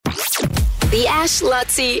The Ash,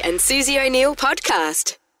 Lutzi and Susie O'Neill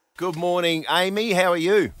podcast. Good morning, Amy. How are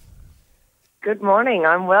you? Good morning.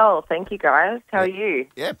 I'm well. Thank you, guys. How are you?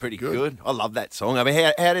 Yeah, pretty good. I love that song. I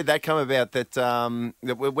mean, how did that come about?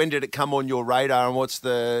 When did it come on your radar, and what's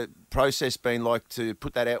the process been like to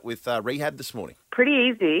put that out with Rehab this morning?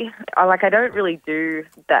 Pretty easy. I don't really do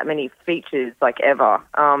that many features ever,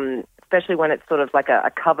 especially when it's sort of like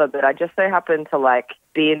a cover. But I just so happen to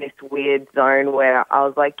be in this weird zone where I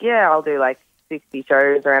was like, yeah, I'll do 60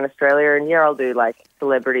 shows around Australia, and yeah, I'll do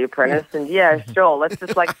Celebrity Apprentice, and yeah, sure, let's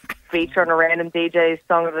just feature on a random DJ's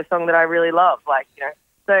song of a song that I really love,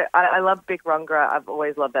 So I love Big Rungra. I've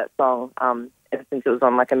always loved that song ever since it was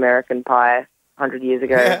on American Pie 100 years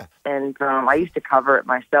ago, Yeah. and I used to cover it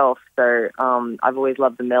myself. So I've always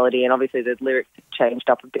loved the melody, and obviously the lyrics have changed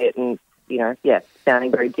up a bit, and sounding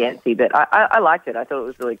very dancey, but I liked it. I thought it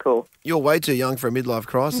was really cool. You're way too young for a midlife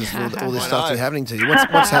crisis for all this stuff to be happening to you.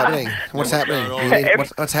 What's happening? What's happening?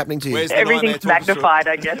 What's happening to you? Where's the nightmare Everything's talk magnified,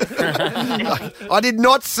 I guess. I did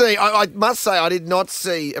not see, I must say, I did not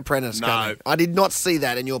see Apprentice No. coming. I did not see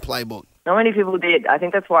that in your playbook. Not many people did. I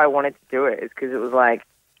think that's why I wanted to do it, is because it was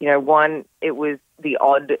one, it was the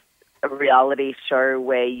odd reality show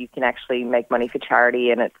where you can actually make money for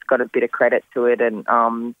charity, and it's got a bit of credit to it, and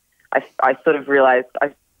I sort of realised,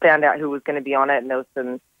 I found out who was going to be on it, and there was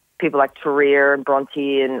some people like Taria and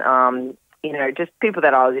Bronte and, just people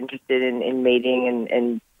that I was interested in meeting.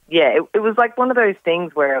 And it was one of those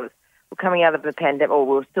things where we're coming out of the pandemic, or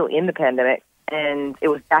we were still in the pandemic, and it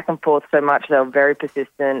was back and forth so much. They were very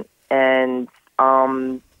persistent, and it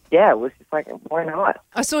was just why not?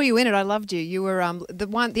 I saw you in it. I loved you. You were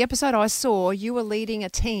the episode I saw, you were leading a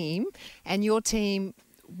team, and your team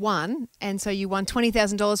won, and so you won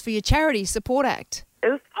 $20,000 for your charity support act. It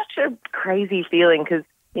was such a crazy feeling because,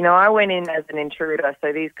 I went in as an intruder,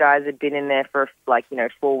 so these guys had been in there for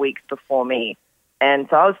 4 weeks before me. And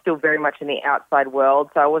so I was still very much in the outside world,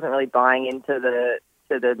 so I wasn't really buying into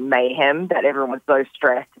the mayhem that everyone was so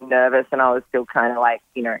stressed and nervous, and I was still kind of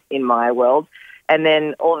in my world. And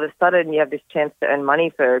then all of a sudden you have this chance to earn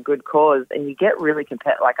money for a good cause, and you get really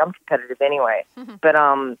competitive. I'm competitive anyway. But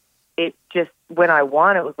it just, when I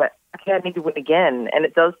won, it was okay, I need to win again. And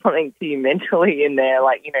it does something to you mentally in there.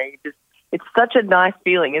 It's such a nice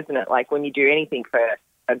feeling, isn't it? When you do anything for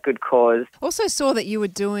a good cause. Also saw that you were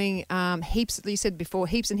doing heaps, you said before,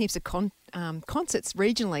 heaps and heaps of concerts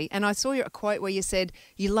regionally. And I saw your quote where you said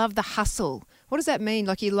you love the hustle. What does that mean?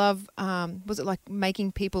 You love, was it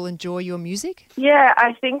making people enjoy your music? Yeah,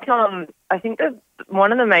 I think that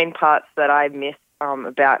one of the main parts that I miss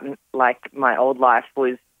about my old life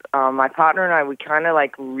was my partner and I, we kind of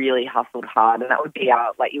really hustled hard, and that would be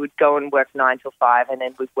our, you would go and work 9 till 5, and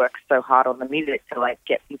then we'd work so hard on the music to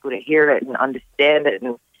get people to hear it and understand it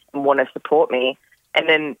and want to support me. And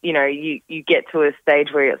then, you get to a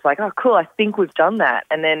stage where it's oh, cool, I think we've done that.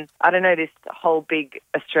 And then, I don't know, this whole big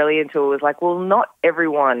Australian tour was well, not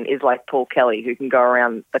everyone is like Paul Kelly who can go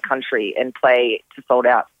around the country and play to sold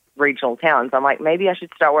out regional towns. I'm maybe I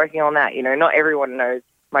should start working on that. Not everyone knows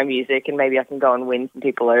my music, and maybe I can go and win some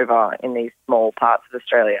people over in these small parts of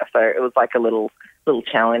Australia. So it was a little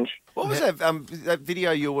challenge. What was that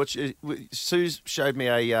video you watched? Suze showed me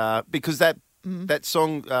because that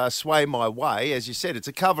song, Sway My Way, as you said, it's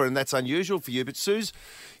a cover, and that's unusual for you. But Suze,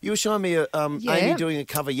 you were showing me Amy doing a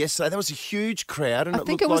cover yesterday. That was a huge crowd. And I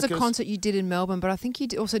think it was a concert you did in Melbourne, but I think you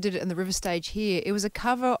also did it in the River Stage here. It was a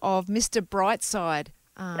cover of Mr. Brightside.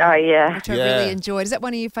 Oh, yeah. Which I really enjoyed. Is that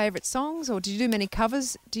one of your favourite songs, or did you do many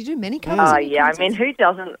covers? Do you do many covers? Oh, yeah. I mean, who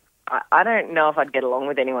doesn't? I don't know if I'd get along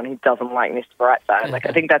with anyone who doesn't like Mr. Brightside.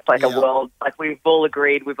 I think that's a world, we've all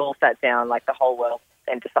agreed, we've all sat down, the whole world,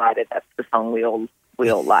 and decided that's the song we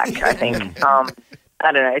all like, I think. I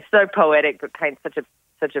don't know. It's so poetic, but paints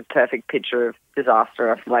such a perfect picture of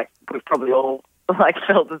disaster. I feel we've probably all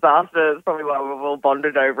felt disaster. It's probably why we've all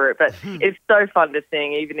bonded over it. But it's so fun to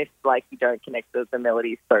sing, even if you don't connect to the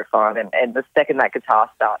melody. So fun, and the second that guitar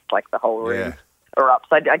starts, the whole room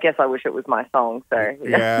erupts. I guess I wish it was my song. So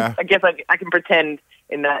yeah. I guess I can pretend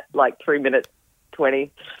in that 3 minutes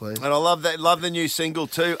 20. Please. And I love that. Love the new single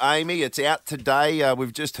too, Amy. It's out today.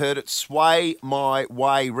 We've just heard it. Sway My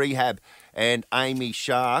Way, Rehab and Amy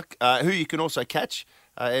Shark, who you can also catch.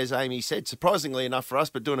 As Amy said, surprisingly enough for us,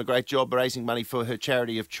 but doing a great job raising money for her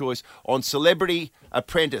charity of choice on Celebrity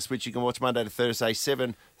Apprentice, which you can watch Monday to Thursday,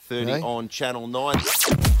 7:30 on Channel 9.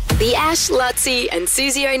 The Ash, Lutzi and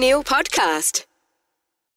Susie O'Neill podcast.